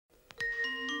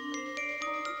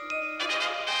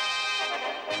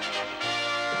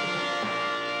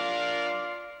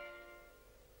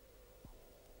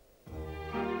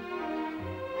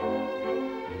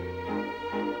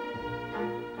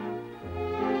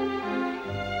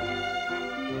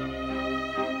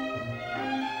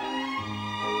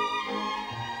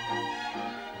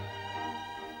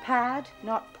Pad,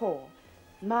 not paw.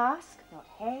 Mask, not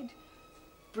head.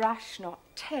 Brush, not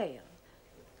tail.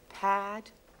 Pad,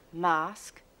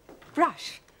 mask,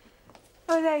 brush.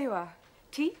 Oh, there you are.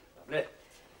 Tea? Lovely.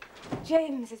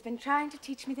 James has been trying to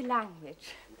teach me the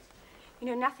language. You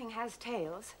know, nothing has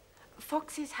tails.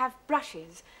 Foxes have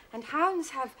brushes, and hounds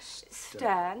have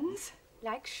sterns,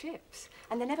 like ships.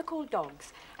 And they're never called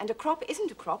dogs. And a crop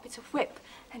isn't a crop, it's a whip.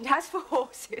 And as for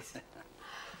horses...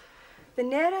 The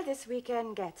nearer this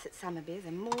weekend gets at Sommerby,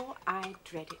 the more I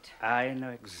dread it. I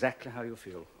know exactly how you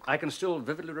feel. I can still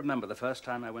vividly remember the first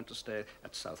time I went to stay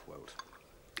at Southwold.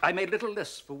 I made little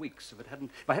lists for weeks. If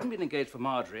I hadn't been engaged for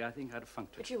Marjorie, I think I'd have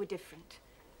funked it. But you were different.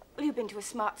 Well, you've been to a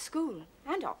smart school,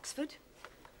 and Oxford.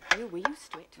 You were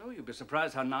used to it. Oh, you'd be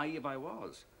surprised how naive I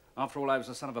was. After all, I was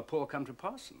the son of a poor country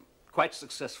parson. Quite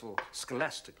successful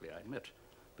scholastically, I admit.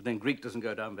 But then Greek doesn't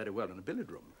go down very well in a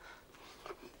billiard room.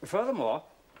 Furthermore,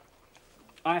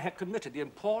 I had committed the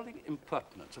appalling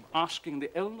impertinence of asking the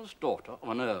eldest daughter of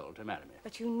an earl to marry me.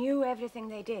 But you knew everything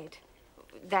they did.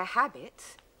 Their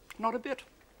habits. Not a bit.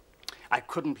 I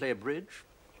couldn't play bridge.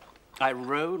 I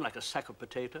rode like a sack of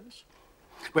potatoes.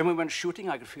 When we went shooting,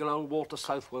 I could feel old Walter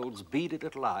Southwold's beady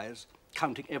little eyes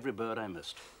counting every bird I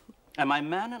missed. And my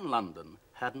man in London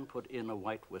hadn't put in a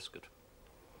white waistcoat.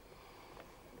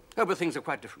 Oh, but things are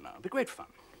quite different now. It'll be great fun.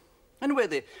 Anyway,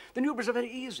 the Newburys are very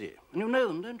easy, and you know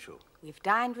them, don't you? We've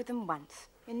dined with them once,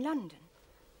 in London.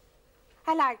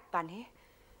 I liked Bunny.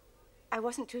 I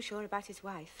wasn't too sure about his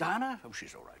wife. Diana? Oh,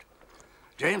 she's all right.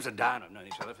 James and Diana have known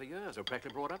each other for years. They're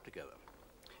practically brought up together.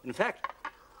 In fact,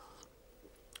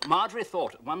 Marjorie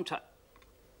thought at one time...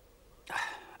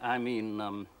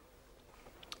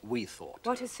 we thought...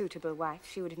 What a suitable wife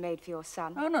she would have made for your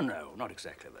son. Oh, no, not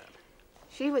exactly that.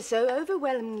 She was so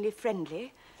overwhelmingly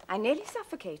friendly, I nearly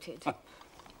suffocated.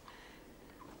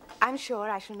 I'm sure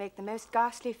I shall make the most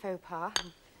ghastly faux pas,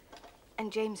 and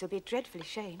James will be dreadfully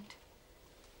ashamed.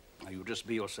 Now, you just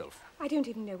be yourself. I don't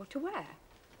even know what to wear.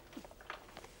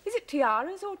 Is it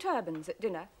tiaras or turbans at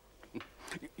dinner?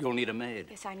 You'll need a maid.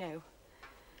 Yes, I know.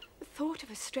 The thought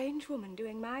of a strange woman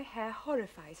doing my hair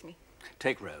horrifies me.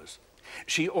 Take Rose.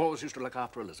 She always used to look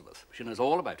after Elizabeth. She knows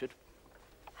all about it.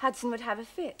 Hudson would have a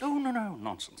fit. Oh, no,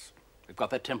 nonsense. We've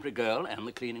got that temporary girl and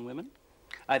the cleaning women.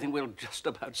 I think we'll just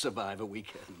about survive a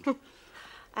weekend.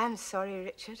 I'm sorry,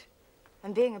 Richard.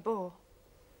 I'm being a bore.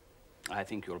 I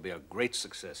think you'll be a great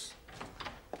success.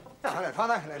 Oh, hello,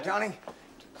 Father. Hello, darling.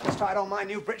 Just tried on my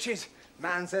new breeches.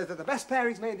 Man says they're the best pair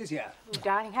he's made this year. Oh,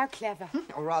 darling, how clever.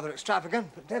 Or rather extravagant,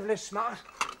 but devilish smart.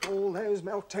 All those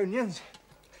Meltonians.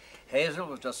 Hazel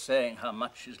was just saying how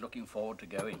much she's looking forward to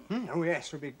going. Oh, yes,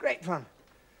 it'll be great fun.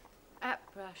 Hat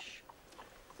brush.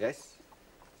 Yes?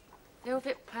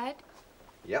 Velvet pad.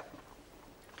 Yep.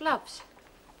 Gloves.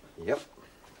 Yep.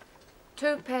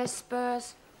 2 pairs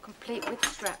spurs, complete with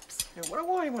straps. Yeah,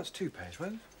 why he wants 2 pairs,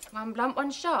 Rose? One blunt, one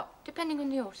sharp, depending on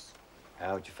the horse.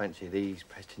 How'd you fancy these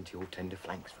pressed into your tender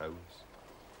flanks, Rose?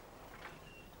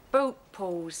 Boot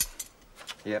paws.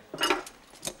 Yep.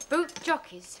 Boot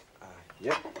jockeys.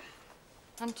 Yep.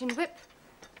 Hunting whip.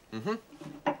 Mm-hmm.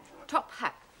 Top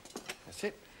hat. That's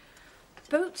it.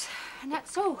 Boots, and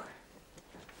that's all.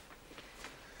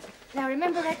 Now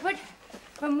remember, Edward,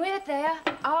 when we're there,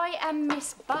 I am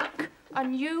Miss Buck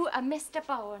and you are Mr.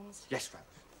 Barnes. Yes, Rose.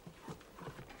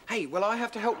 Hey, will I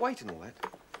have to help wait and all that?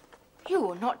 You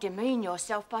will not demean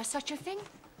yourself by such a thing.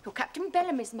 You're Captain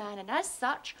Bellamy's man, and as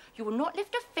such, you will not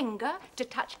lift a finger to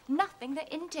touch nothing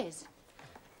that isn't his.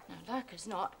 Now, like as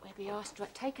not, we'll be asked to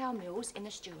take our meals in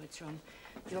the steward's room.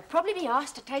 You'll probably be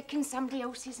asked to take in somebody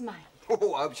else's maid.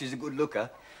 Oh, I hope she's a good looker.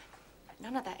 But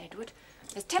none of that, Edward.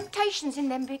 There's temptations in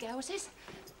them big houses.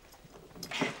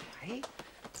 Hey?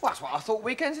 Well, that's what I thought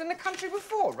weekends in the country were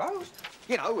for, Rose.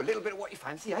 You know, a little bit of what you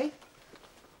fancy, eh?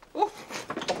 Oh,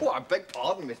 I beg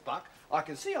pardon, Miss Buck. I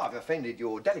can see I've offended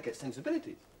your delicate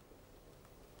sensibilities.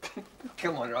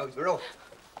 Come on, Rose, we're off.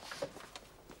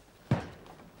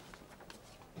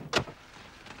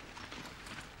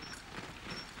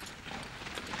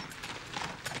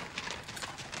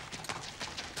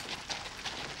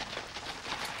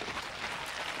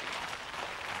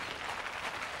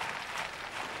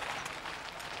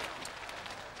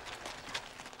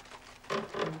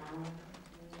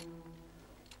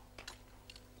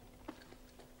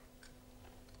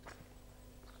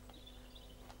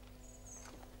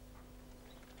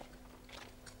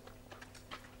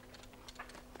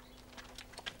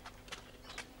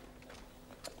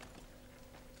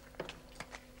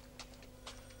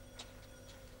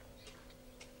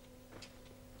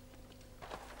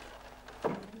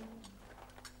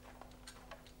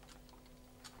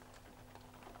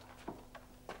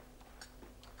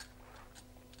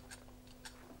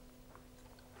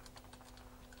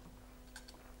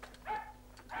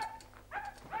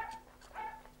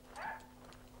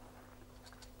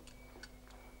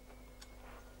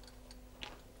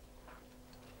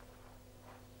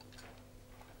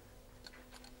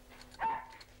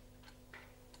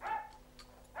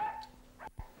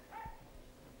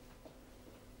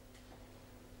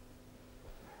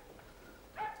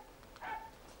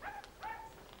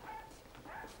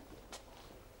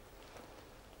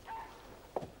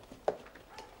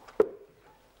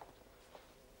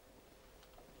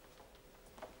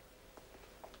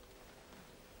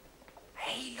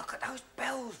 look at those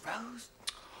bells, Rose.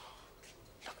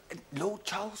 Look, Lord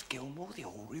Charles Gilmore, the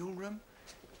Oriel room.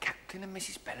 Captain and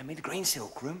Mrs. Bellamy, the green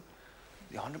silk room.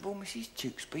 The Honourable Mrs.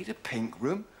 Tewkesbury, the pink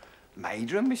room.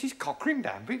 Major and Mrs. Cochrane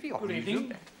Danby, the orange room. Good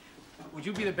evening. Would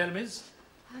you be the Bellamys?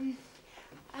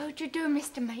 How do you do,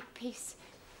 Mr. Makepeace?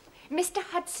 Mr.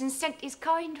 Hudson sent his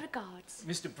kind regards.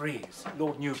 Mr. Breeze,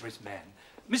 Lord Newbury's man.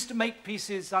 Mr.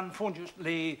 Makepeace is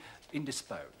unfortunately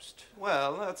indisposed.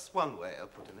 Well, that's one way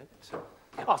of putting it.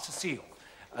 Ah, Cecile.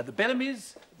 The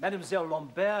Bellamys, Mademoiselle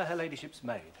Lambert, her ladyship's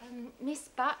maid. Miss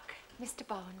Buck, Mr.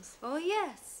 Barnes. Oh,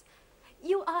 yes.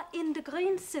 You are in the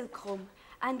green silk room,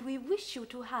 and we wish you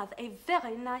to have a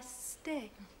very nice stay.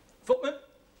 Footman.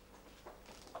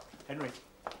 Henry.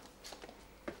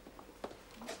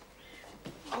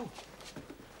 Oh.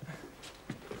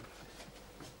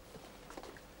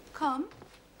 Come.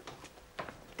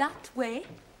 That way.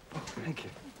 Oh, thank you.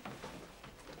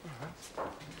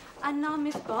 And now,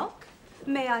 Miss Buck,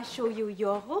 may I show you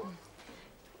your room?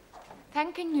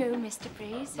 Thanking you, Mr.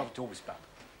 Breeze. Not at all, Miss Buck.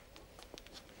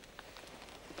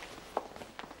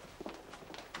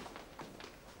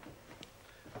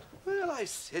 Well, I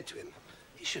said to him,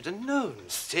 he should have known.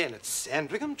 Staying at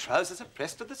Sandringham, trousers are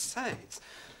pressed to the sides.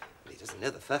 But he doesn't know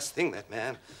the first thing, that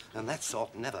man, and that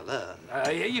sort never learn.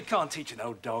 You can't teach an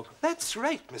old dog. That's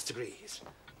right, Mr. Breeze.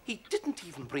 He didn't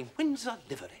even bring Windsor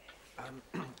livery.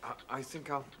 I think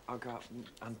I'll go out and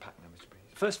unpack now, Mr. Breeze.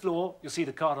 First floor, you'll see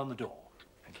the card on the door.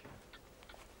 Thank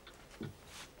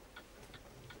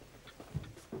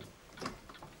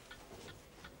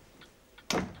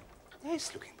you.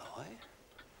 Nice-looking boy.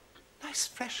 Nice,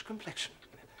 fresh complexion.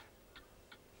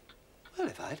 Well,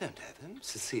 if I don't have him,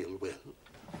 Cecile will.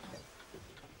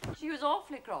 She was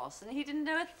awfully cross, and he didn't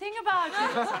know a thing about it.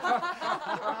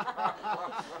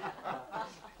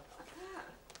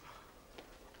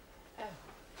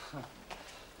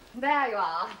 There you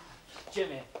are.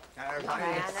 Jimmy.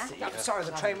 I'm sorry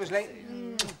the train was late.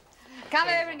 Come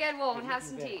over and get warm and have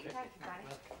some tea.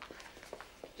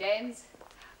 James,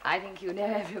 I think you know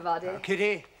everybody.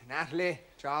 Kitty, Natalie,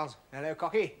 Charles. Hello,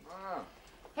 Cocky.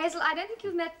 Hazel, I don't think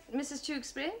you've met Mrs.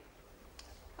 Tewkesbury.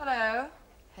 Hello.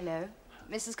 Hello.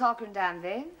 Mrs. Cochrane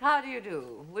Danby. How do you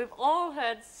do? We've all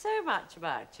heard so much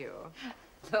about you.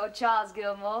 Lord Charles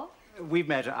Gilmore. We've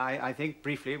met, I think,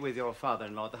 briefly with your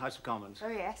father-in-law at the House of Commons. Oh,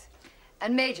 yes.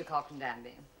 And Major Cochrane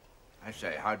Danby. I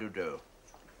say, how do you do?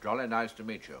 Jolly nice to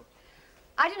meet you.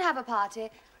 I didn't have a party.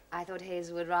 I thought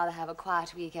Hazel would rather have a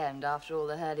quiet weekend after all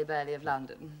the hurly-burly of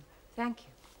London. Thank you.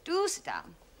 Do sit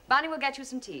down. Barney will get you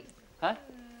some tea. Huh?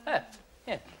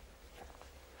 Yeah.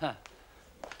 Huh.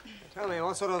 Tell me,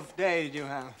 what sort of day did you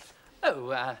have?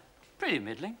 Oh, pretty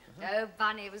middling. Oh,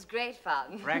 Bunny, it was great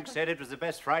fun. Frank said it was the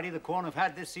best Friday the Corn have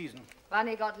had this season.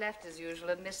 Bunny got left as usual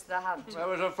and missed the hunt. There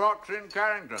was a fox in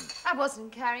Carrington. That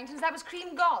wasn't Carrington's, that was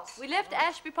Cream Goss. We left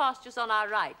Ashby pastures on our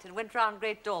right and went round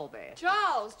Great Dalby.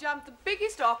 Charles jumped the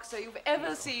biggest oxer you've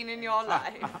ever seen in your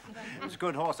life. It was a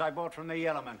good horse I bought from the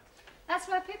Yellowman. That's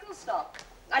where Pickles stopped.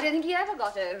 I don't think he ever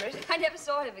got over it. I never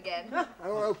saw him again.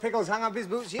 Oh, Pickles hung up his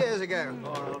boots years ago.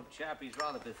 Poor old chap, he's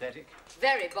rather pathetic.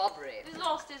 Very bobbery. He's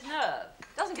lost his nerve.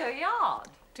 Doesn't go a yard.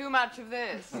 Too much of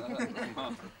this.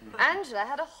 Angela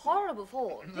had a horrible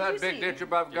fall. That big ditch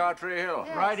above Gartree Hill.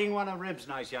 Yes. Riding one of Rib's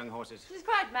nice young horses. She's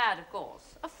quite mad, of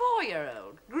course. A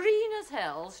 4-year-old, green as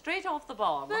hell, straight off the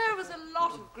bog. There was a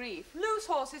lot of grief. Loose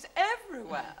horses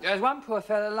everywhere. There's one poor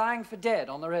fellow lying for dead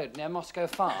on the road near Moscow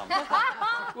Farm.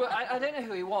 Well, I don't know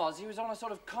who he was. He was on a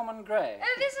sort of common grey.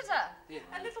 A visitor.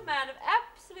 A little man of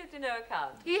absolutely no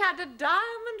account. He had a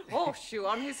diamond horseshoe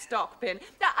on his stock pin.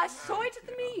 Now, I saw it at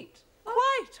the meet.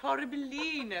 Quite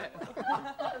horribilino.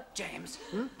 James,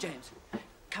 James,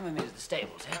 come with me to the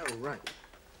stables, eh? Oh, right.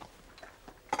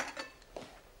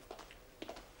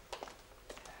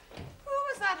 Who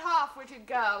was that half-witted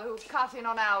girl who cut in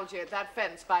on Algy at that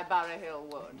fence by Borough Hill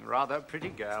Wood? Rather pretty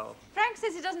girl. Frank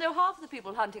says he doesn't know half the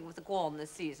people hunting with the Guam this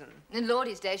season. In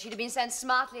Lordie's day, she'd have been sent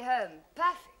smartly home.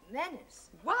 Perfect menace.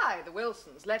 Why the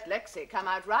Wilsons let Lexi come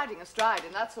out riding astride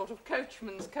in that sort of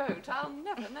coachman's coat, I'll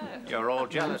never know. You're all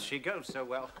jealous. She goes so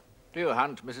well. Do you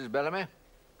hunt, Mrs. Bellamy?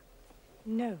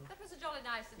 No, That was a jolly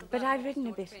nice little but bird I've horse ridden a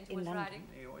Lord bit Trinity in was London. riding.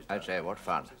 I'd say, what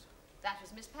fun. That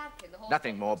was Miss Padkin, the horse.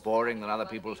 Nothing more boring than other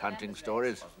people's hunting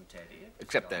stories,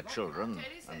 except their children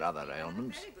and other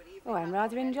ailments. Oh, I'm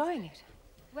rather enjoying it.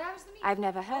 Where was the meet? I've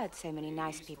never heard so many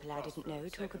nice people I didn't know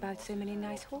talk about so many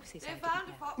nice horses I They didn't found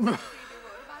a know. fox in the wood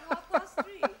about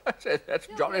 3:30. I say, that's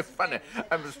jolly funny.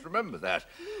 I must remember that.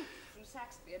 From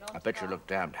Saxby and on I bet you look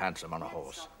damned handsome on a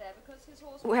horse.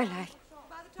 Well,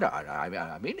 No,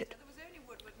 I mean it.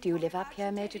 do you live up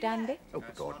here, Major Danby? Oh,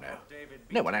 good Lord, no.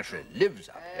 No one actually lives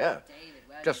up here.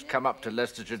 Just come up to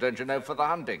Leicestershire, don't you know, for the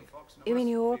hunting. You mean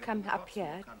you all come up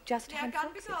here just to hunt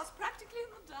foxes?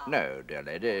 No, dear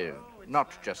lady,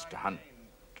 not just to hunt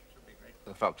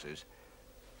the foxes.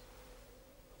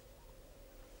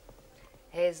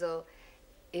 Hazel,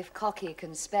 if Cocky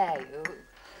can spare you,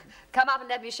 come up and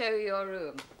let me show you your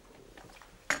room.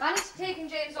 Managed taking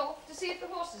James off to see if the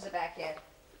horses are back yet.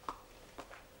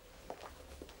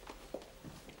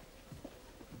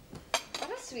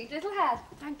 What a sweet little hat.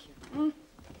 Thank you.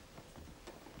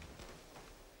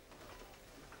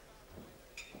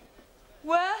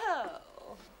 Well,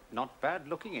 Not bad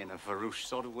looking in a farouche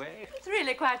sort of way. it's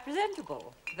really quite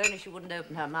presentable. If only she wouldn't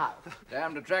open her mouth.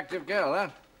 Damned attractive girl, huh?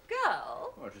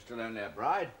 Girl? Well, she's still only a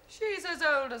bride. She's as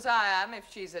old as I am, if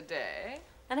she's a day.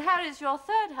 And Harry's your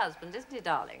third husband, isn't he,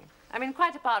 darling? I mean,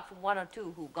 quite apart from one or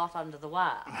two who got under the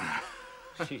wire.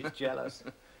 She's jealous.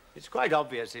 It's quite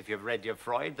obvious if you've read your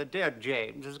Freud that dear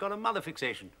James has got a mother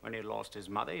fixation. When he lost his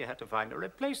mother, he had to find a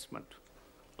replacement.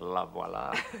 La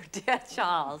voila. Oh, dear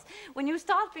Charles, when you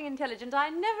start being intelligent, I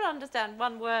never understand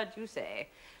one word you say.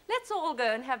 Let's all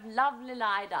go and have lovely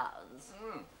lie-downs.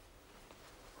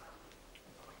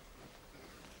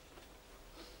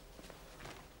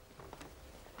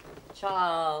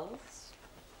 Charles.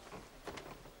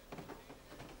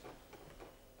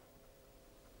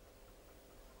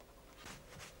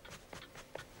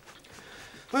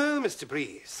 Well, Mr.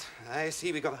 Breeze, I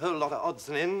see we got a whole lot of odds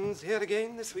and ends here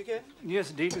again this weekend. Yes,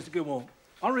 indeed, Mr. Gilmore.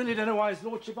 I really don't know why His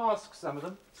Lordship asks some of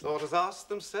them. Sort of asked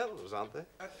themselves, aren't they?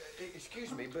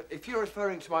 Excuse me, but if you're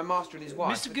referring to my master and his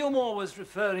wife... Mr. Gilmore was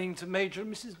referring to Major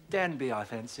and Mrs. Danby, I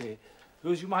fancy,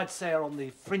 who, as you might say, are on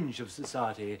the fringe of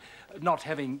society, not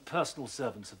having personal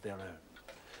servants of their own.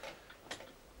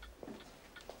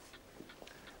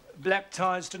 Black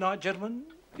ties tonight, gentlemen,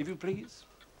 if you please.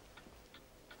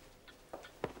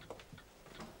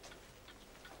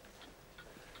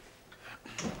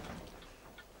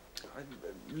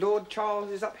 Lord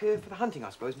Charles is up here for the hunting, I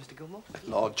suppose, Mr. Gilmore?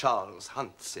 Lord Charles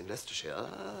hunts in Leicestershire,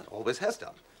 always has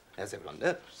done, as everyone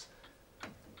knows.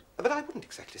 But I wouldn't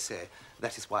exactly say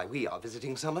that is why we are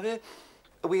visiting Sommerby.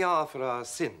 We are, for our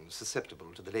sins,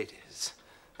 susceptible to the ladies.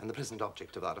 And the present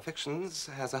object of our affections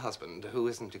has a husband who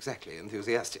isn't exactly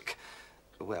enthusiastic.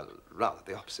 Well, rather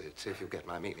the opposite, if you get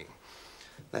my meaning.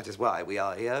 That is why we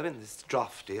are here in this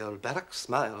draughty old barracks,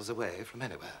 miles away from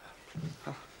anywhere.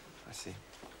 Oh, I see.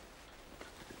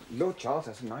 Lord Charles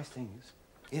has some nice things.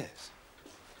 Yes.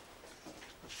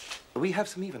 We have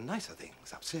some even nicer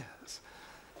things upstairs.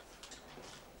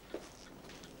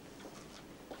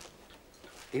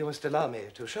 You must allow me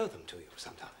to show them to you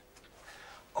sometime.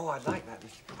 Oh, I'd like that,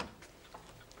 Mr.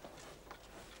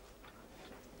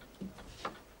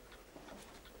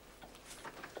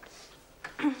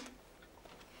 Gilmore.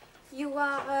 You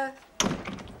are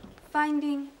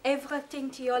finding everything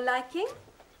to your liking?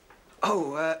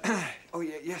 Oh, oh,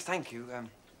 yes, thank you.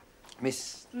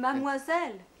 Miss...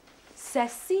 Mademoiselle,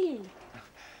 Cécile.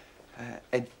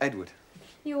 Edward.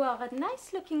 You are a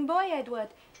nice-looking boy, Edward.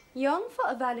 Young for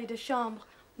a valet de chambre.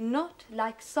 Not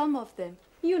like some of them,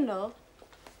 you know.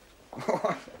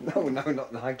 No,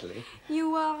 not likely.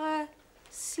 You are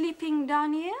sleeping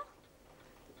down here?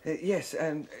 Yes,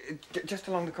 just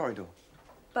along the corridor.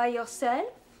 By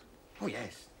yourself? Oh,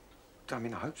 yes. I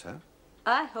mean, I hope so.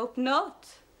 I hope not.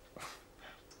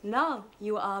 Now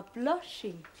you are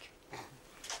blushing.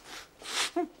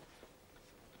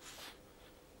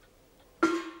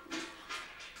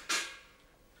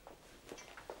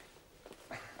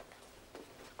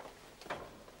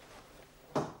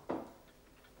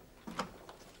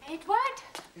 Edward?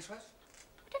 Yes, Rose?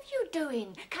 What are you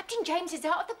doing? Captain James is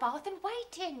out of the bath and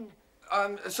waiting.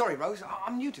 Sorry, Rose.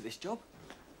 I'm new to this job.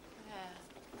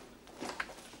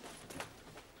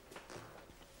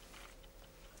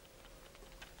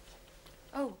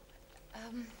 Oh,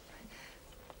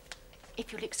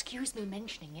 if you'll excuse me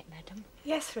mentioning it, madam.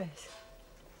 Yes, Rose.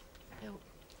 Oh,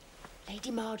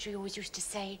 Lady Marjorie always used to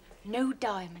say, no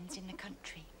diamonds in the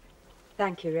country.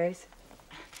 Thank you, Rose.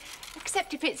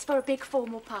 Except if it's for a big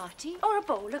formal party. Or a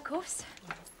ball, of course.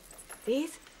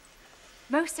 These?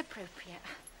 Most appropriate.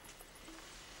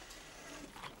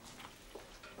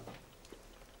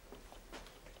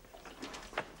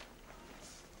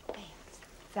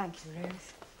 Thank you,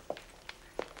 Rose.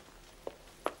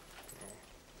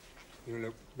 You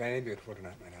look very beautiful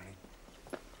tonight, my darling.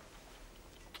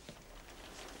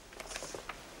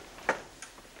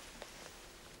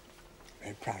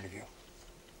 Very proud of you.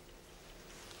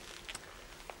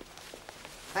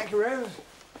 Thank you, Rose.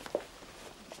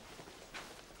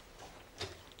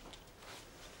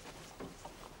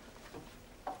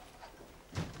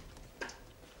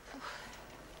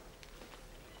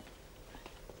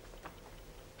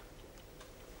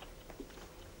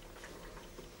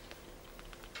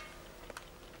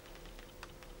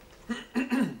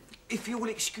 if you will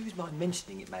excuse my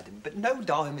mentioning it, madam, but no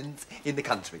diamonds in the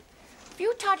country. Have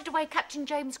you tidied away Captain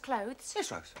James' clothes?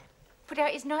 Yes, Rose. Put out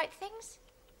his night things?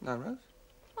 No, Rose?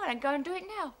 Well, then go and do it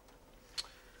now.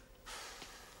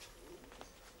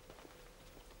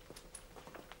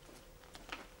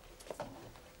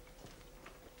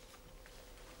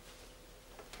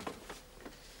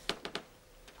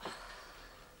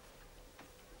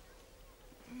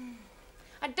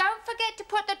 And don't forget to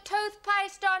put the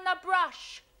toothpaste on the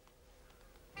brush.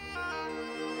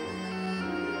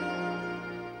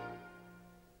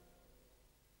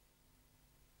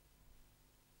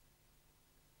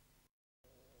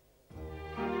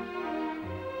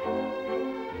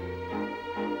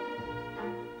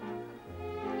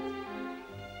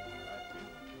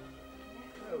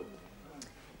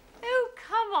 Oh,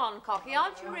 come on, Cocky,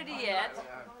 aren't you ready yet?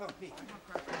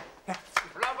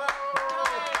 Bravo!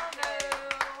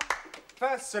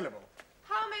 First syllable.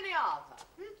 How many are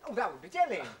there? Oh, that would be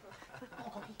jelly.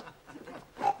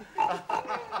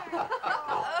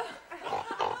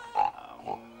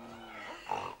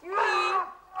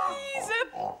 He's a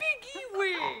piggy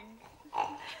wig.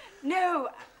 No,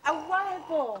 a wild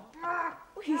boar. Oh,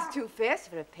 he's too fierce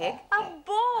for a pig. A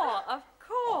boar, of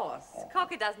course.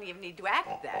 Cocky doesn't even need to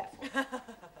act that.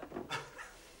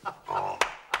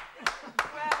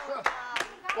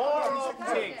 Boar or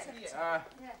pig?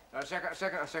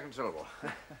 Second syllable.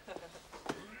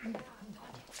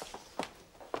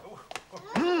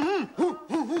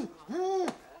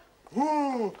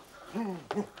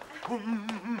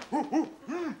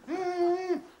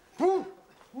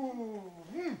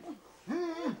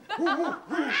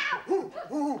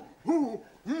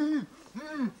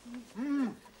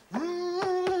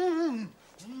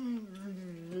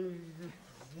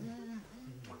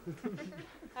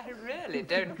 I really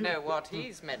don't know what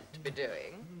he's meant to be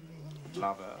doing.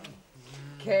 Lover.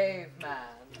 Caveman.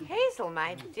 Hazel,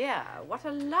 my dear, what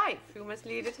a life you must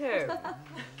lead at home.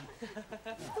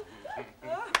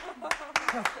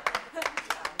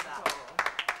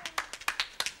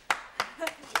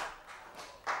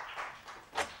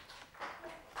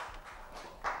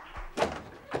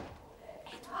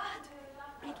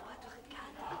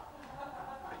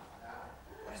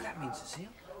 What does that mean, Cecile?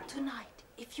 Tonight,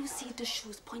 if you see the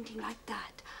shoes pointing like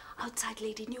that outside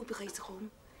Lady Newbury's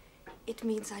room, it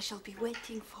means I shall be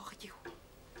waiting for you.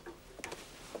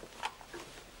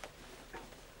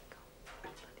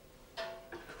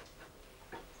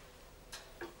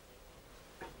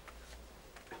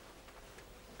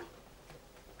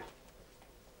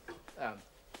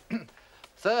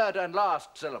 Third and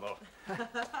last syllable.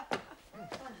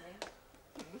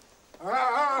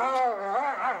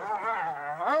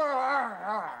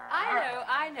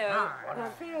 I know. What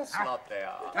a fierce lot they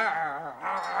are.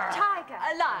 Tiger.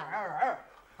 A lion.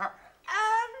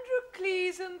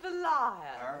 Androcles and the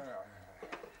lion.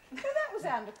 No, that was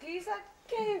Androcles, that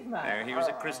caveman. No, he was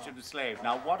a Christian slave.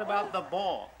 Now, what about the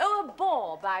boar? Oh, a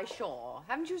boar by shore.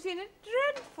 Haven't you seen it?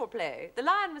 Dreadful play. The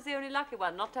lion was the only lucky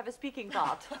one not to have a speaking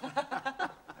part.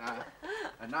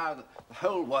 And now the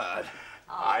whole word.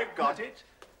 I've got it.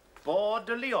 Boar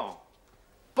de Lion.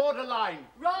 Borderline.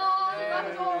 Wrong!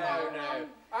 No.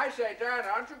 I say, Dan,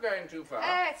 aren't you going too far?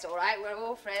 It's all right, we're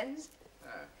all friends.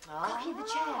 Cocky the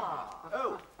chair.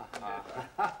 Oh.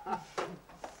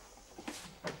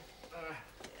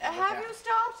 Have you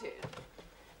started?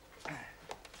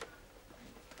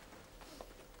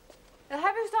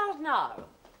 Have you started now?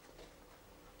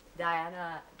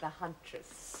 Diana the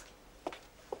Huntress.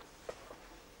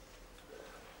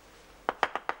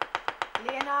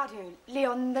 Leonardo,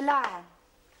 Leon the lion.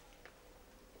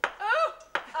 Oh,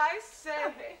 I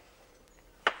say.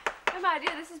 Oh, my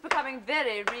dear, this is becoming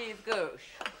very rive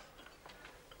gauche.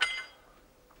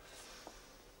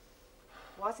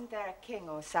 Wasn't there a king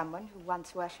or someone who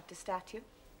once worshipped a statue?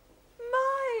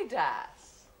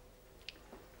 Midas.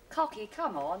 Cocky,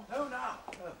 come on. No, now.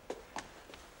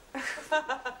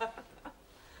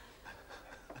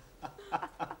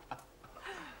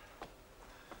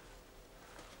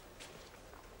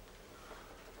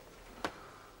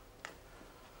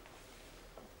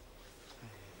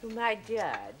 Oh, my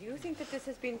dear, do you think that this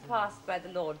has been passed by the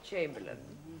Lord Chamberlain?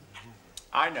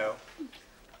 I know.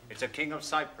 It's a king of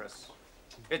Cyprus.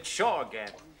 It's Shaw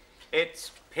again.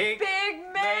 It's Pygmalion.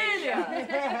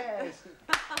 Yes.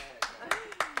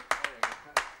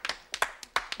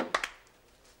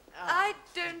 I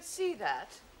don't see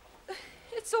that.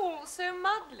 It's all so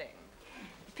muddling.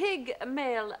 Pig,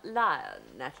 male, lion,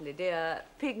 Natalie dear.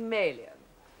 Pygmalion.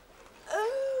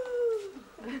 Oh.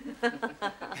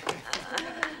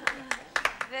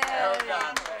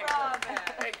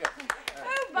 Very good.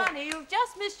 Oh, Bunny, you've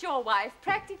just missed your wife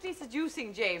practically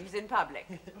seducing James in public.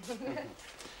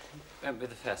 Won't be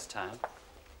the first time.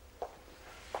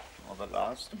 Or the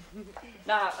last.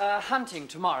 Now, hunting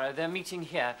tomorrow. They're meeting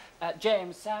here.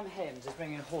 James, Sam Hames is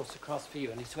bringing a horse across for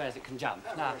you, and he swears it can jump.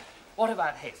 Now, what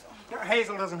about Hazel?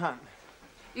 Hazel doesn't hunt.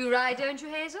 You ride, don't you,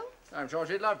 Hazel? I'm sure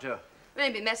she'd love to. We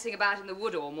won't be messing about in the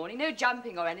wood all morning. No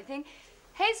jumping or anything.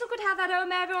 Hazel could have that old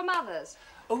mare of your mother's.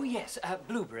 Oh, yes,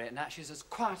 Blueberry, and that she's as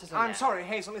quiet as a I'm lamb. sorry,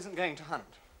 Hazel isn't going to hunt.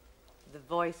 The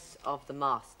voice of the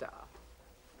master.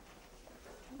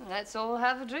 Let's all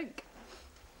have a drink.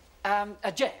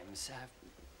 James,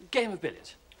 game of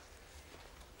billiards.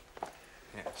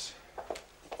 Yes.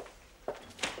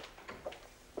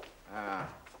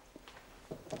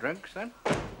 Drinks, then?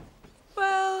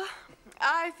 Well,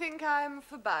 I think I'm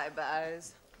for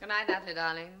bye-byes. Good night, Natalie,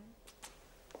 darling.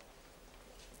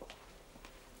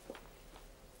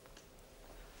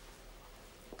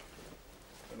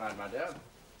 Good night, my dear.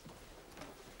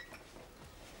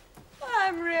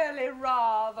 I'm really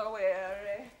rather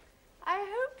weary. I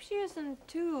hope she isn't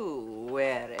too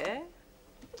weary.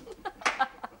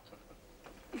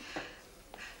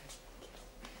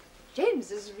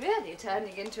 James is really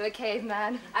turning into a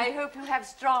caveman. I hope you have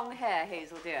strong hair,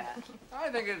 Hazel, dear. I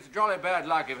think it's jolly bad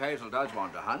luck if Hazel does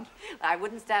want to hunt. I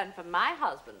wouldn't stand for my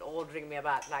husband ordering me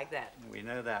about like that. We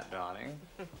know that, darling.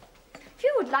 If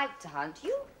you would like to hunt,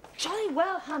 you jolly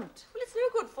well hunt. Well, it's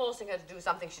no good forcing her to do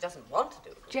something she doesn't want to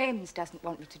do. James doesn't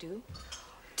want me to do.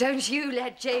 Don't you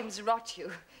let James rot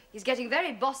you. He's getting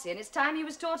very bossy, and it's time he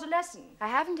was taught a lesson. I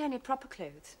haven't any proper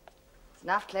clothes. There's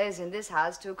enough clothes in this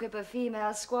house to equip a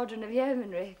female squadron of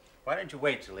yeomanry. Why don't you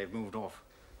wait till they've moved off,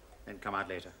 then come out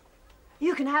later?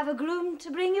 You can have a groom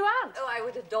to bring you out. Oh, I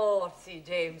would adore to see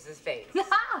James's face.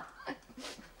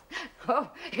 Oh,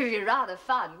 it'd be rather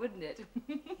fun, wouldn't it?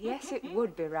 Yes, it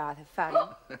would be rather fun.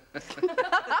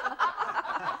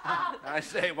 I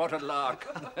say, what a lark.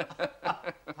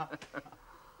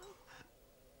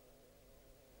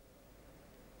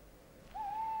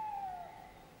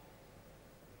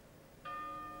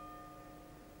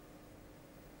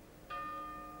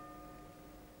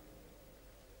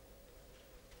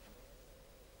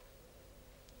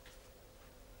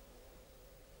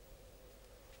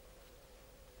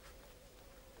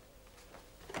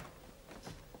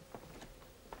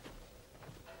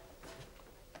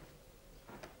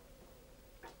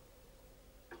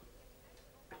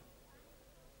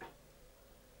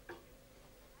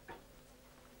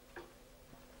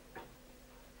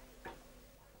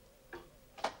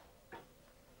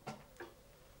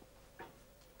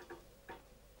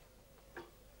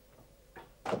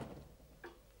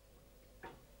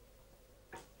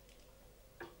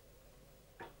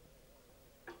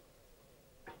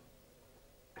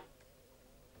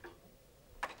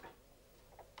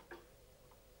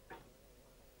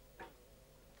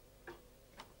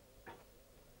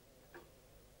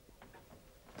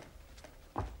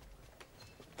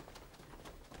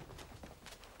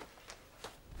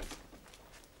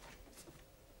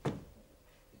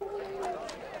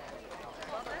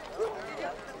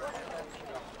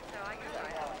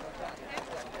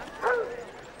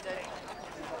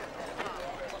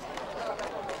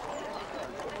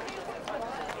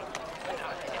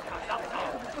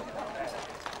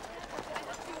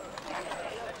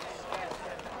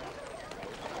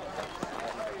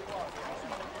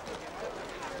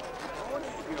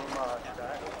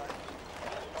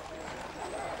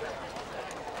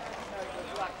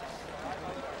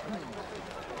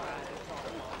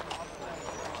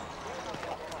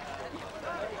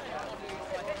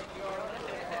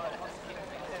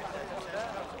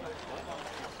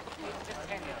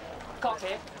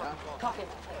 Cocky, Cocky,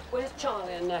 where's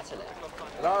Charlie and Natalie?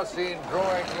 Last seen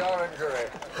drawing the orangery.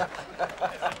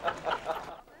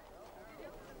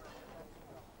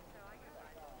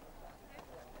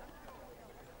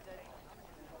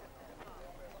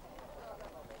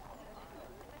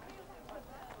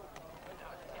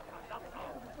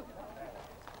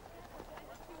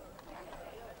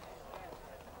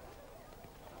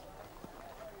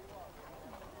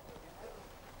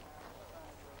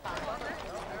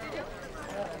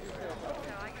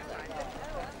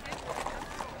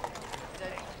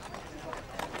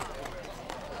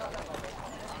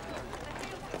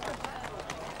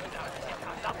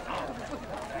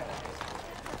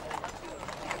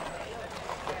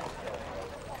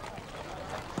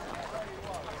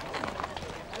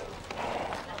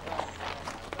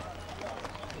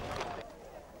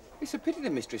 It's a pity the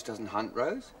mistress doesn't hunt,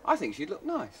 Rose. I think she'd look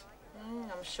nice.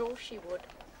 I'm sure she would.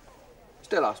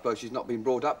 Still, I suppose she's not been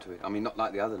brought up to it. I mean, not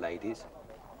like the other ladies.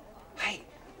 Hey,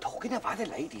 talk talking of other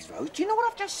ladies, Rose, do you know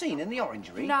what I've just seen in the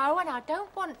orangery? No, and I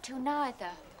don't want to neither.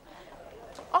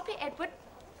 Up it, Edward.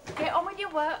 Get on with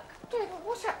your work. Yeah, but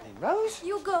what's happening, Rose?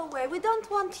 You go away. We don't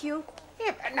want you.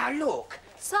 Yeah, but now look.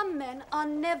 Some men are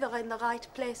never in the right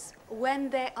place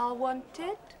when they are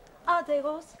wanted. Are they,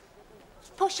 Rose?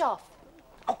 Push off.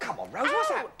 Oh, come on, Rose, what's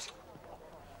that?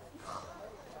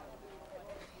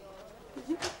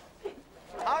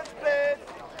 Hands, please.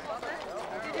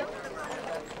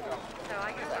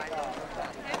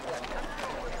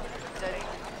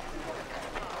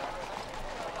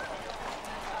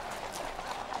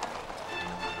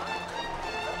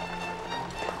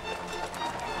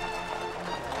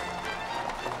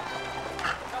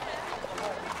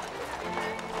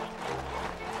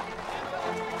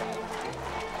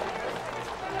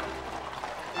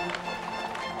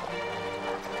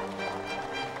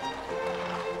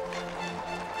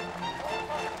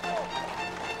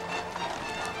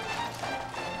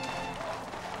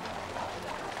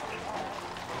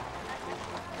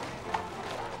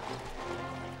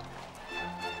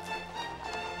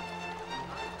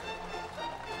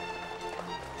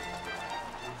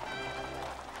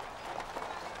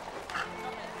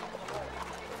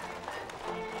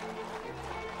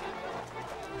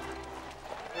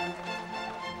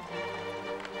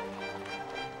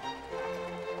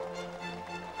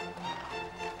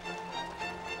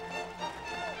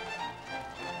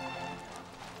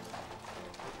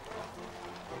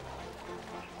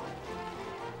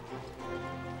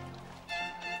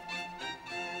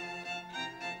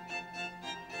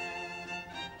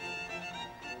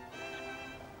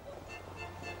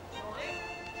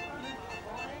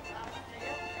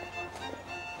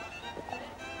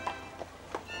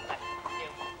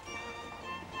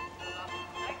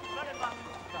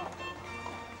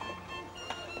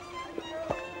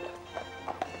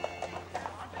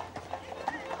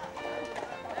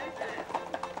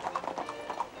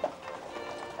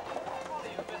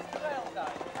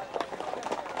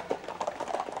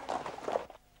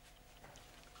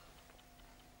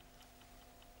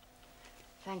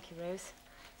 Thank you, Rose.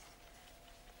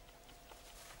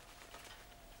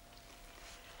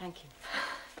 Thank you.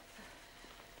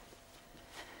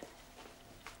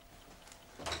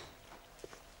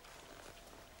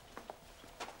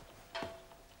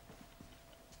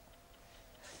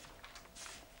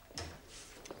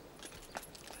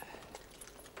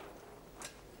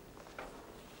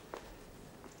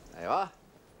 There you are.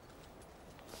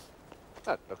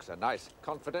 That looks a nice,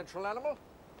 confidential animal.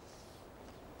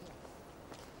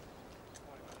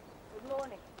 Good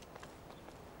morning.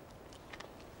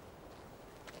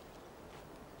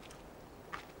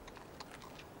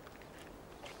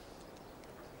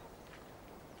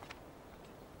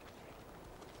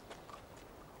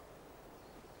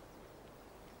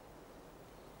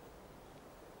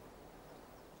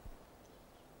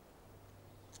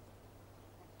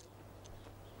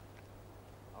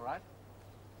 All right.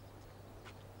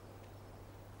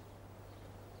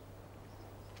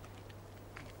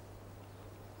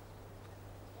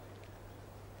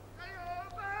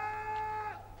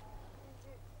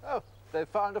 Oh, they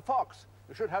found a fox.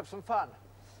 We should have some fun.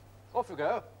 Off you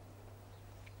go.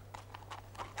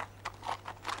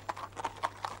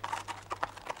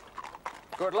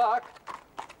 Good luck.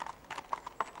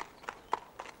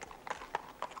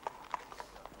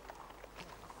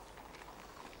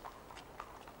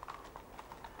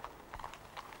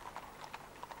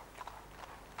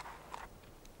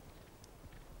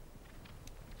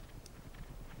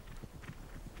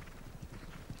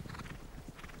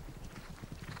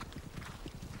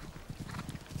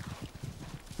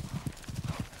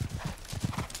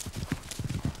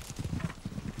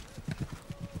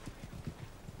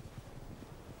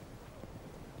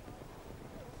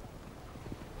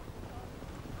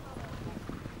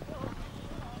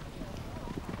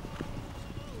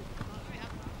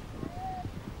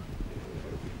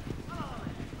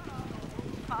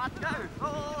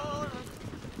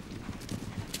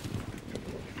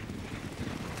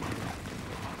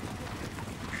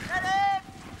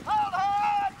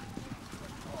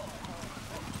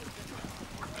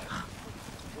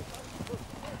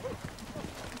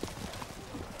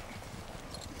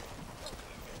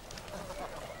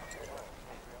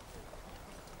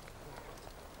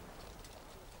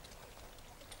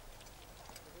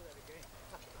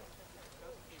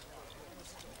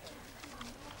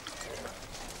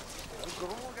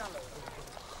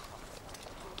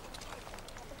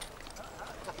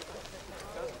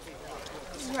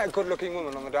 Isn't that a good-looking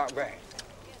woman on the dark bay?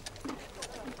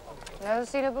 Never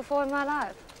seen her before in my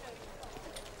life.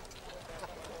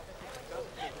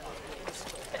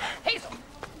 Hazel!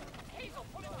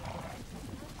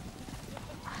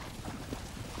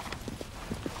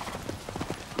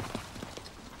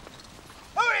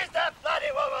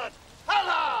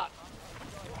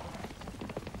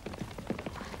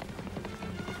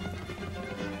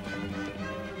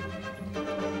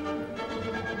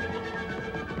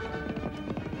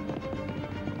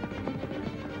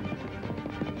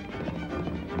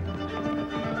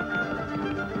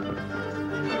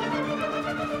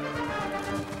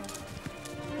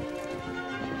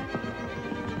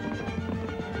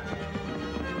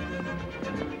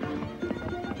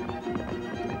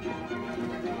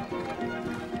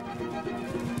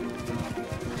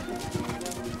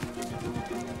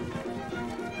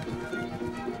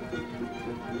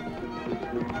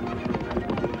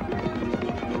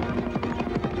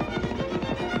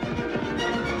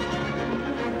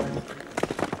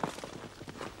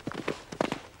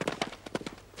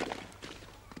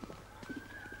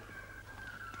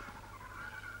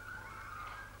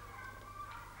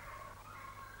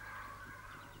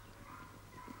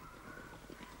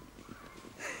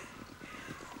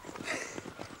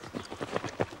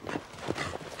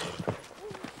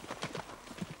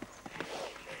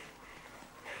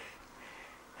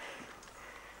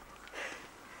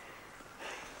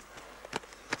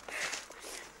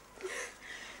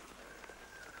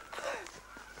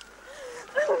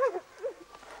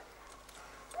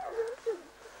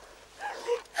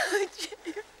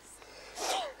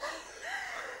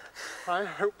 I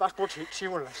hope that will teach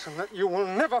you a lesson that you will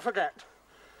never forget.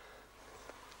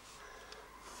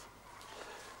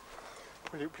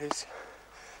 Will you please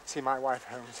see my wife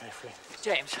home safely?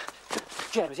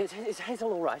 James, is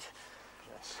Hazel all right?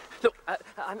 Yes. Look,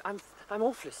 I'm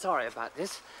awfully sorry about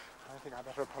this. I think I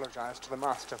better apologise to the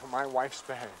master for my wife's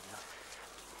behaviour.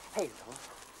 Hazel.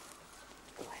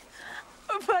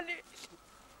 Oh, funny.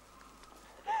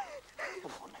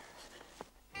 Come on.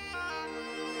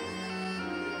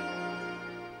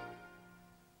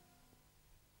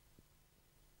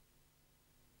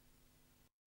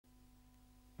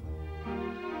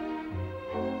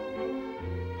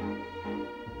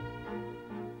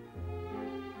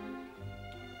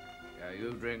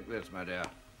 You drink this, my dear.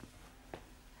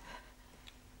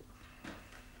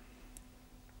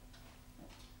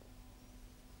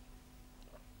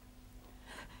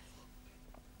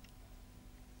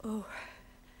 Oh,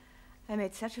 I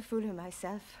made such a fool of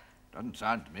myself. Doesn't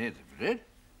sound to me as if you did.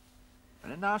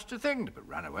 And a nasty thing to be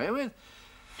run away with.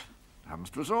 Happens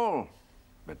to us all.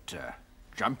 But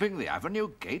jumping the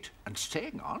avenue gate and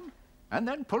staying on, and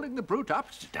then pulling the brute up,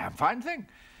 it's a damn fine thing.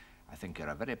 I think you're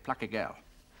a very plucky girl.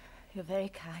 You're very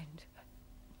kind.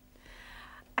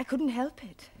 I couldn't help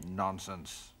it.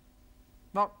 Nonsense.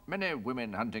 Not many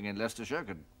women hunting in Leicestershire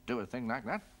could do a thing like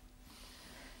that.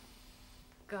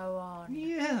 Go on.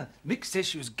 Yeah, Mick says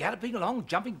she was galloping along,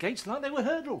 jumping gates like they were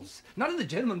hurdles. None of the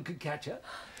gentlemen could catch her.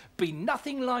 Been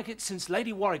nothing like it since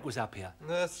Lady Warwick was up here.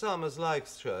 Summers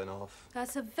likes showing off.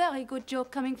 That's a very good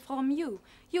joke coming from you.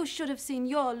 You should have seen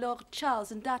your Lord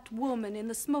Charles and that woman in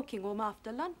the smoking room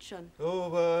after luncheon. Who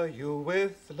were you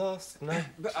with last night?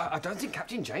 But I don't think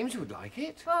Captain James would like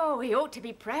it. Oh, he ought to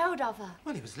be proud of her.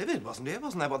 Well, he was livid, wasn't he?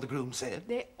 Wasn't that what the groom said?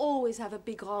 They always have a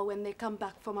big row when they come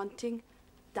back from hunting.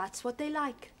 That's what they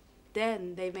like.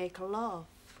 Then they make love.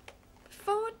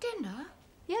 Before dinner?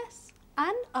 Yes,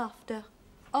 and after.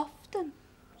 Often.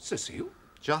 Cecile?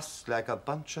 Just like a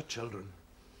bunch of children.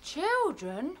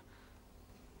 Children?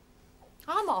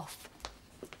 I'm off.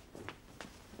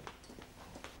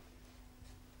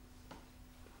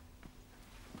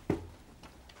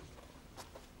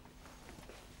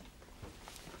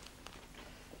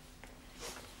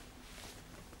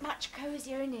 Much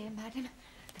cosier in here, madam.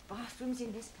 The bathrooms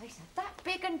in this place are that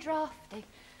big and drafty.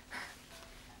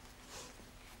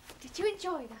 Did you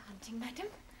enjoy the hunting, madam?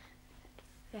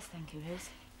 Yes, thank you, Rose.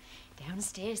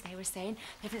 Downstairs they were saying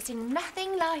they haven't seen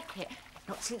nothing like it.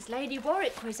 Not since Lady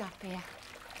Warwick was up here.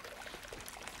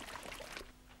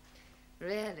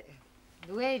 Really,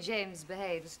 the way James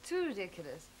behaved was too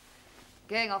ridiculous.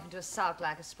 Going off into a sulk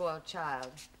like a spoiled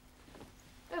child.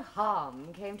 No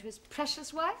harm came to his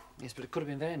precious wife. Yes, but it could have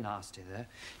been very nasty, though.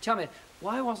 Tell me,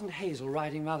 why wasn't Hazel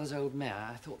riding Mother's old mare?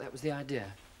 I thought that was the idea.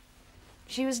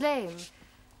 She was lame,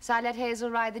 so I let Hazel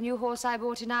ride the new horse I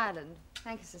bought in Ireland.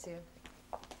 Thank you, Cecile.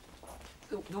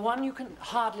 The one you can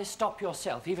hardly stop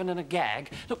yourself, even in a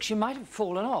gag. Look, she might have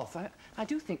fallen off. I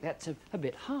do think that's a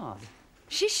bit hard.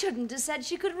 She shouldn't have said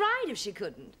she could ride if she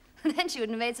couldn't. Then she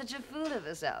wouldn't have made such a fool of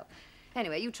herself.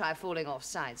 Anyway, you try falling off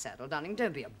side saddle, darling.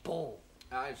 Don't be a ball.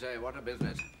 I say, what a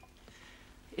business.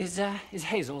 Is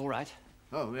Hazel all right?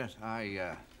 Oh, yes, I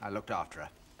looked after her.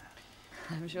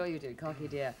 I'm sure you did, Cocky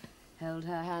dear. Held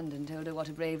her hand and told her what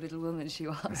a brave little woman she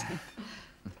was.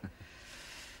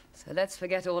 So let's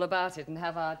forget all about it and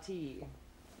have our tea.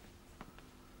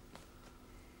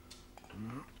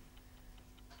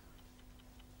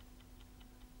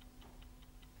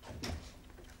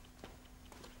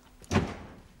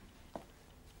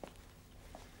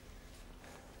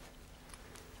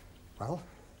 Well?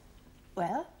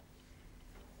 Well?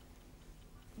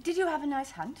 Did you have a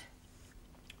nice hunt?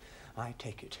 I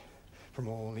take it from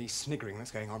all the sniggering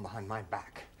that's going on behind my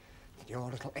back that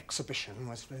your little exhibition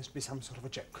was supposed to be some sort of a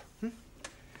joke. Well,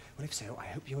 if so, I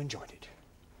hope you enjoyed it.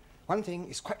 One thing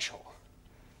is quite sure.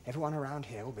 Everyone around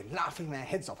here will be laughing their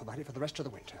heads off about it for the rest of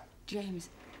the winter. James,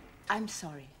 I'm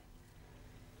sorry.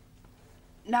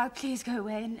 Now, please go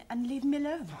away and leave me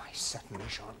alone. Oh, I certainly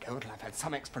shan't go until I've had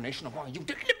some explanation of why you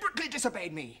deliberately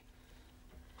disobeyed me.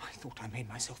 I thought I made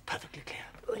myself perfectly clear.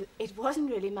 Well, it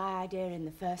wasn't really my idea in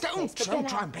the first place. Don't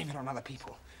try and blame it on other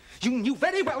people. You knew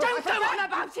very well... Don't go on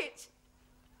about it!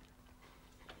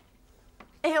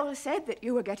 Earl said that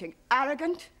you were getting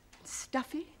arrogant and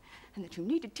stuffy and that you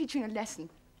needed teaching a lesson.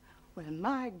 Well,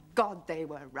 my God, they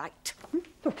were right.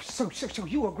 Oh, so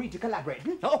you agreed to collaborate?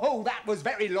 Oh, that was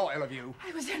very loyal of you.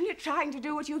 I was only trying to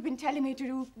do what you've been telling me to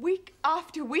do week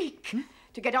after week.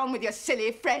 To get on with your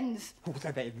silly friends. Oh,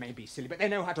 they may be silly, but they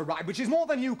know how to ride, which is more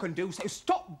than you can do, so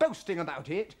stop boasting about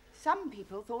it. Some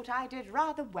people thought I did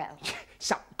rather well.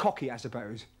 Cocky, I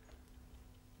suppose.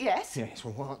 Yes? Yes,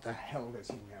 well, what the hell does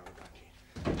he know about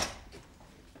it?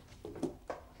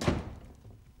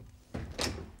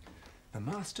 The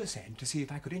master said to see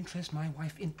if I could interest my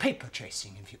wife in paper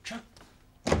chasing in future.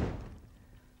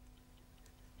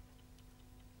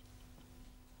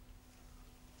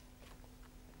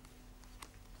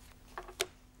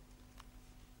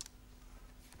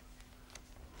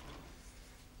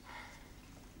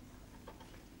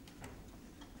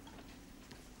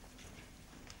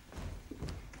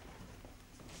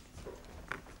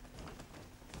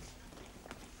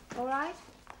 All right?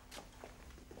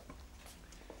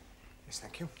 Yes,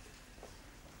 thank you.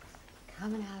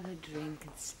 Come and have a drink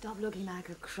and stop looking like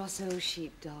a cross old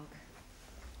sheepdog.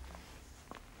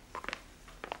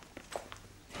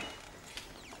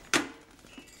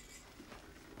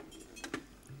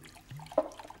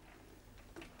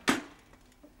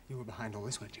 You were behind all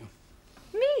this, weren't you?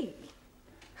 Me? You're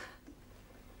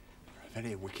a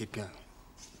very wicked girl.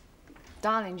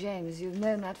 Darling James, you've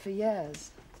known that for years.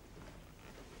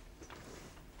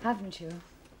 Haven't you?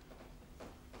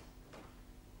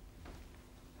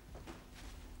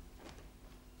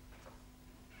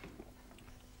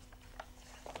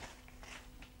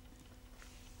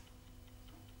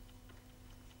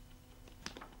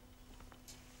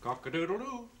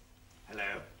 Cock-a-doodle-doo.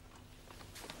 Hello.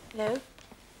 Hello?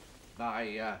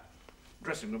 My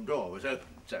dressing room door was open,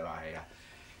 so I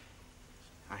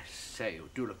say, you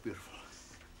do look beautiful.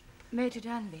 Major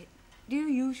Danby, do you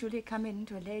usually come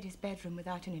into a lady's bedroom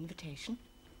without an invitation?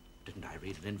 Didn't I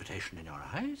read an invitation in your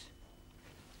eyes?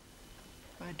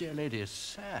 My dear lady is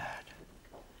sad.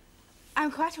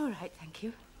 I'm quite all right, thank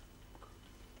you.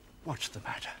 What's the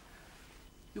matter?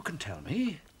 You can tell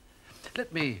me.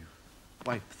 Let me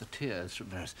wipe the tears from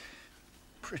those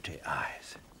pretty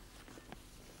eyes.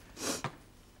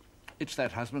 It's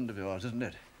that husband of yours, isn't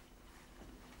it?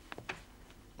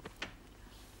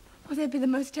 Oh, there'd be the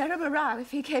most terrible row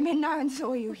if he came in now and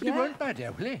saw you But here. he won't, my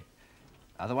dear, will he?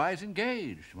 Otherwise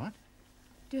engaged, what?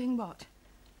 Doing what?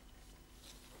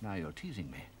 Now you're teasing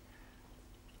me.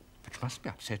 But you must be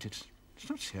upset. It's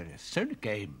not serious. It's only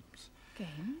games.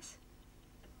 Games?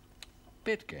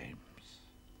 Bed games.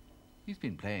 He's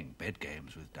been playing bed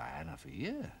games with Diana for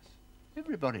years.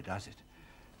 Everybody does it.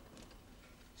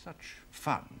 Such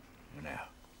fun, you know.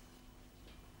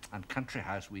 And country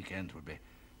house weekends would be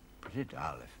pretty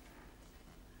dull if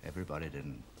everybody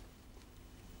didn't,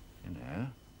 you know.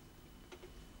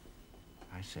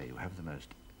 I say you have the most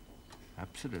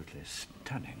absolutely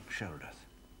stunning shoulders.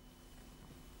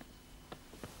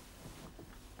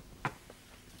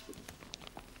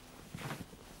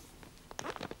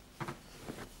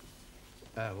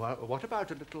 What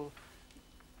about a little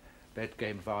bed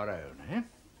game of our own, eh?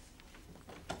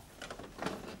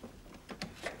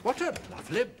 What a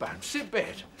lovely bouncy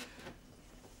bed.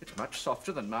 It's much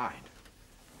softer than mine.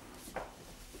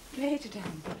 Major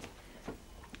Danby,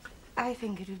 I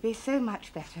think it would be so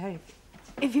much better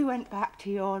if you went back to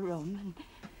your room and...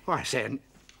 Why, then,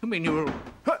 you mean you will...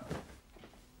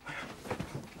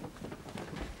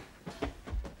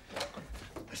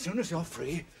 As soon as you're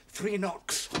free, 3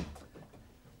 knocks.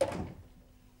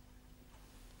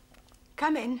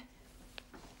 Come in.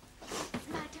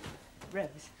 Madam.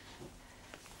 Rose.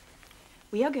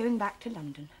 We are going back to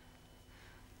London.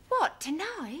 What,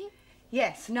 tonight?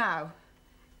 Yes, now.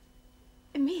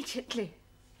 Immediately.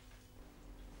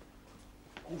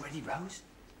 Already, Rose?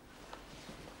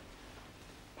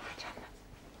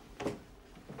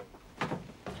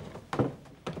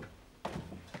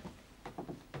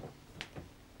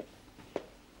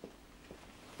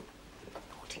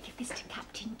 Ought to give this to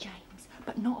Captain James,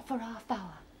 but not for half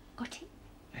hour. Got it?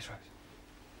 Yes, Rose.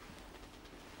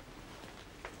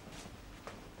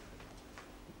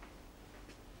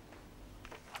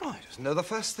 Oh, he doesn't know the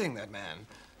first thing, that man.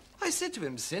 I said to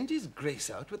him, send his grace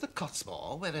out with the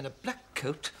Cotsmore, wearing a black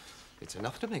coat. It's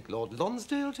enough to make Lord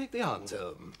Lonsdale take the arms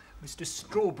home. Mr.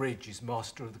 Strawbridge is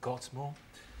master of the Cotsmore.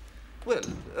 Well,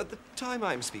 at the time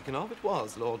I'm speaking of, it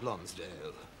was Lord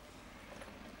Lonsdale.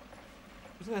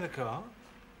 Was that a car?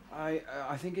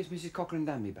 I think it's Mrs. Cochrane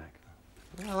Danby back.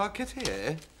 Our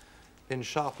Kitty, been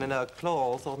sharpening her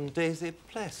claws on Daisy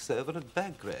Pless over at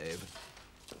Baggrave.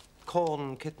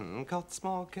 Corn kitten, got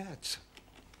small cat.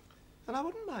 And I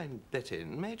wouldn't mind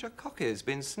betting Major Cocky's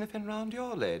been sniffing round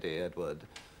your lady, Edward.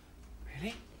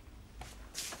 Really?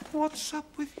 What's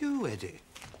up with you, Eddie?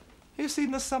 You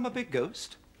seen the Sommerby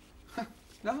ghost?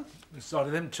 No. The sight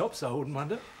of them chops, I wouldn't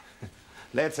wonder.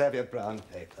 Let's have your brown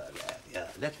paper, lad. Yeah,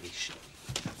 let me show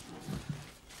you.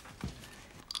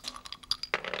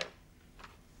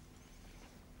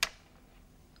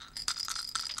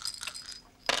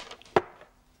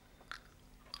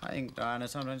 I think Diana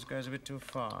sometimes goes a bit too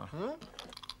far. Huh?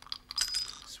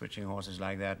 Switching horses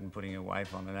like that and putting your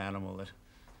wife on an animal that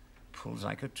pulls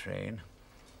like a train.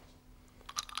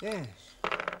 Yes.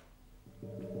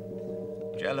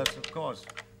 Jealous, of course.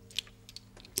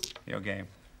 Your game.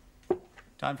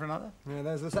 Time for another? Yeah,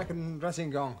 there's the second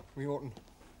dressing gong. We oughtn't.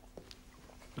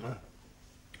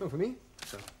 Oh, for me?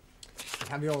 So.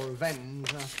 Have your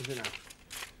revenge after dinner.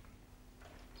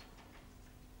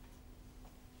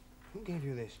 Who gave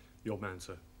you this? Your man,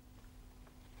 sir.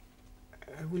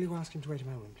 Will you ask him to wait a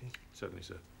moment, please? Certainly,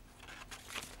 sir.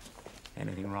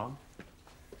 Anything wrong?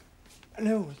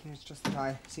 No, it's just that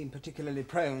I seem particularly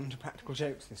prone to practical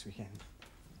jokes this weekend.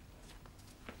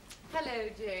 Hello,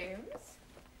 James.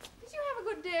 Did you have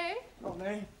a good day? Oh,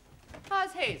 Mary.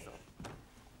 How's Hazel?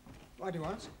 Why do you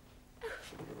ask?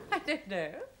 I don't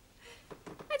know.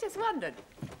 I just wondered.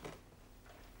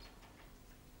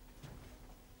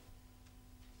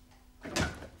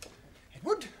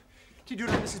 Edward, did you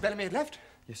know Mrs. Bellamy had left?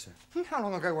 Yes, sir. How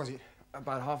long ago was it?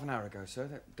 About half an hour ago,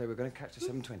 sir. They were going to catch the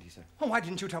 7:20, sir. Oh, why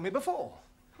didn't you tell me before?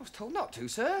 I was told not to,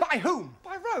 sir. By whom?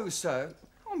 By Rose, sir.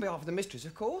 On behalf of the mistress,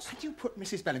 of course. Had you put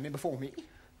Mrs. Bellamy before me?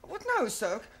 Well, no,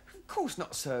 sir. Of course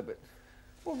not, sir, but...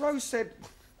 Well, Rose said...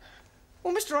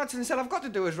 Well, Mr. Hudson said I've got to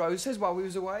do as Rose says while we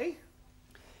was away.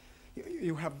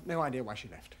 You have no idea why she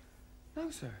left? No,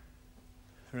 sir.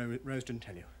 Rose didn't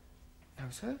tell you? No,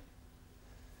 sir.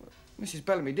 Well, Mrs.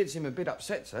 Bellamy did seem a bit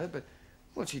upset, sir, but...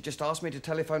 Well, she just asked me to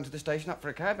telephone to the station up for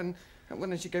a cab, and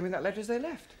when she gave me that letter as they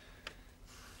left.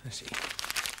 I see.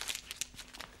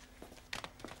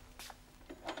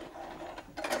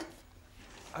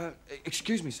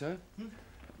 Excuse me, sir.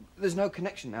 There's no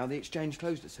connection now. The exchange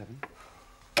closed at 7.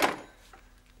 Well,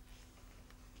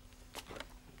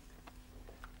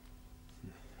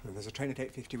 there's a train at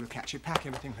 8:50. We'll catch it. Pack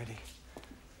everything ready.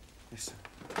 Yes, sir.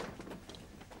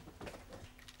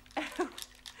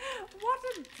 What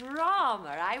a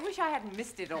drama. I wish I hadn't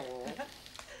missed it all.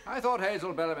 I thought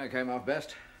Hazel Bellamy came off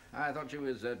best. I thought she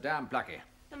was damn plucky.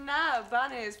 And now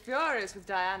Bunny is furious with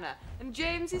Diana, and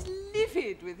James is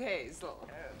livid with Hazel.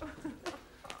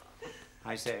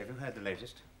 I say, have you heard the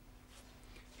latest?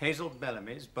 Hazel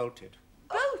Bellamy's bolted.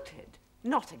 Bolted?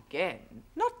 Not again.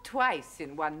 Not twice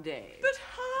in one day. But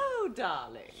how,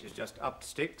 darling? She's just upped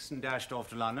sticks and dashed off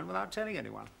to London without telling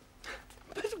anyone.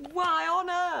 But why on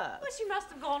earth? Well, she must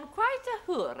have gone quite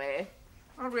a hurry.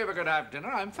 Aren't we ever going to have dinner?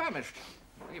 I'm famished.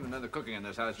 Even though the cooking in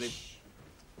this house leaves.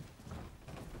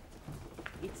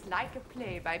 It's like a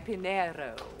play by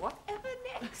Pinero. Whatever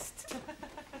next?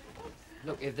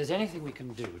 Look, if there's anything we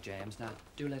can do, James, now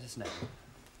do let us know.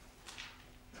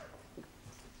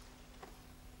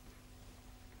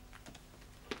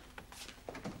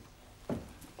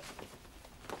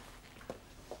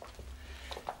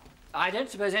 I don't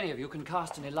suppose any of you can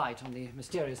cast any light on the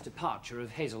mysterious departure of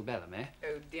Hazel Bellamy.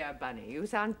 Oh, dear Bunny, you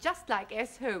sound just like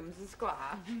S. Holmes,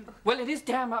 Esquire. Well, it is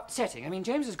damn upsetting. I mean,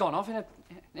 James has gone off in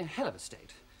a hell of a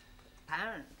state.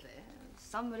 Apparently,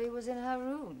 somebody was in her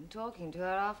room talking to her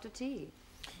after tea.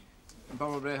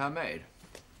 Probably her maid.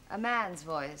 A man's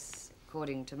voice,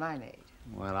 according to my maid.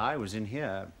 Well, I was in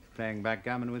here playing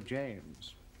backgammon with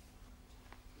James.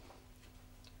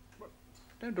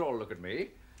 Don't all look at me.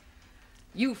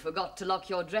 You forgot to lock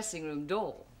your dressing room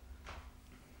door.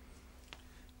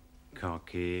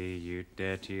 Cocky, you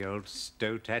dirty old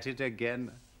stoat at it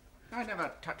again. I never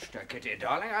touched her, Kitty,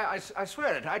 darling. I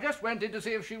swear it. I just went in to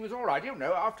see if she was all right, you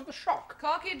know, after the shock.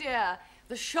 Cocky, dear,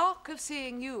 the shock of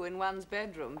seeing you in one's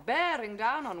bedroom, bearing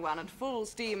down on one at full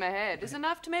steam ahead, is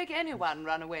enough to make anyone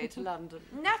run away to London.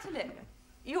 Natalie,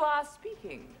 you are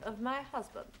speaking of my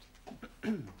husband.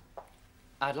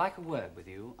 I'd like a word with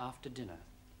you after dinner.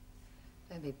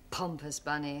 Don't be pompous,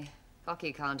 Bunny.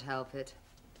 Cocky can't help it.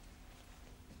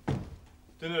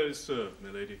 Dinner is served, my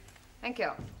lady. Thank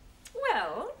you.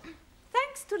 Well,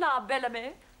 thanks to La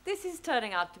Bellamy, this is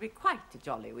turning out to be quite a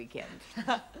jolly weekend.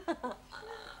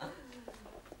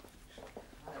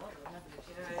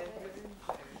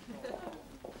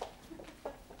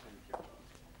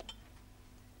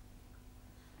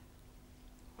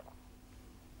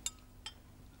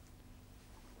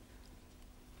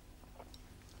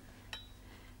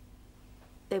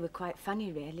 They were quite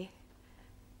funny, really.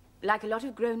 Like a lot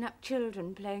of grown-up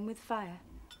children playing with fire.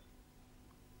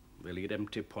 They lead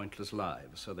empty, pointless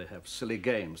lives, so they have silly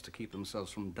games to keep themselves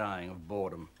from dying of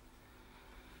boredom.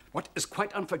 What is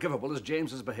quite unforgivable is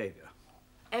James's behavior.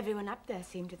 Everyone up there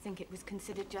seemed to think it was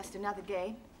considered just another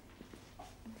game.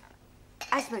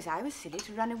 I suppose I was silly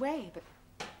to run away, but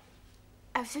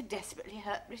I was so desperately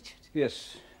hurt, Richard.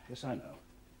 Yes, yes, I know.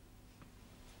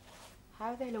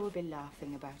 How they'll all be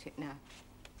laughing about it now.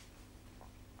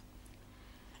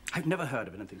 I've never heard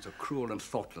of anything so cruel and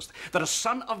thoughtless that a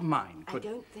son of mine could... I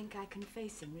don't think I can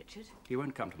face him, Richard. He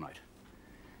won't come tonight.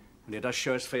 When he does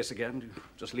show his face again,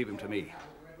 just leave him to me.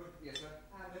 Yes, sir.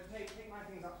 And take my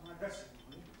things up to my dressing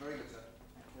room. Very good, sir.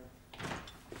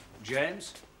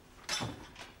 James?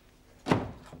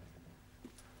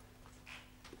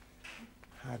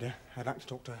 I'd like to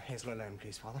talk to Hazel alone,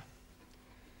 please, Father.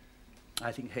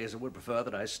 I think Hazel would prefer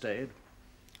that I stayed,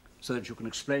 so that you can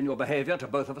explain your behavior to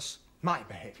both of us. My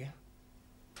behavior?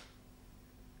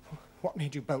 What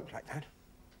made you bolt like that?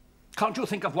 Can't you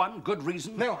think of one good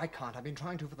reason? No, I can't. I've been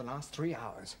trying to for the last 3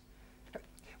 hours.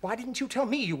 Why didn't you tell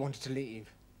me you wanted to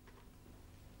leave?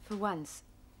 For once,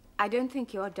 I don't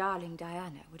think your darling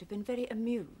Diana would have been very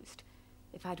amused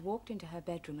if I'd walked into her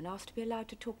bedroom and asked to be allowed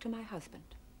to talk to my husband.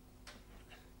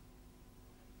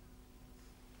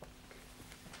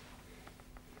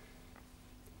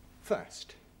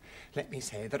 First, let me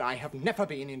say that I have never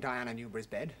been in Diana Newbury's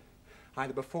bed,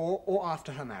 either before or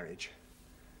after her marriage.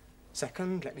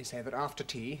 Second, let me say that after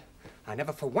tea, I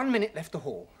never for 1 minute left the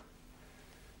hall.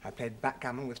 I played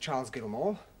backgammon with Charles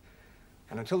Gilmore,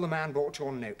 and until the man brought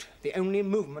your note, the only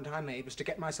movement I made was to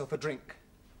get myself a drink.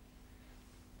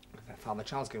 Father,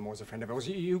 Charles Gilmore was a friend of yours.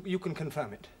 You can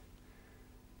confirm it.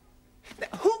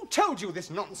 Who told you this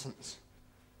nonsense?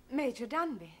 Major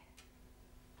Dunby.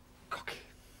 Cocky.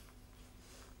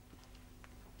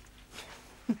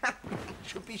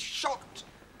 Should be shot.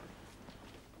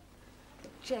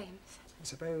 James. I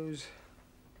suppose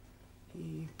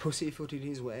he pussyfooted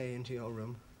his way into your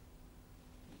room.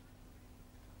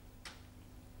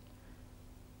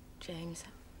 James,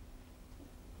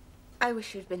 I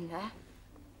wish you'd been there.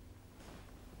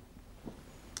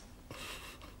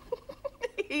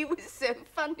 He was so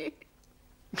funny.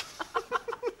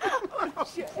 Oh,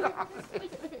 James.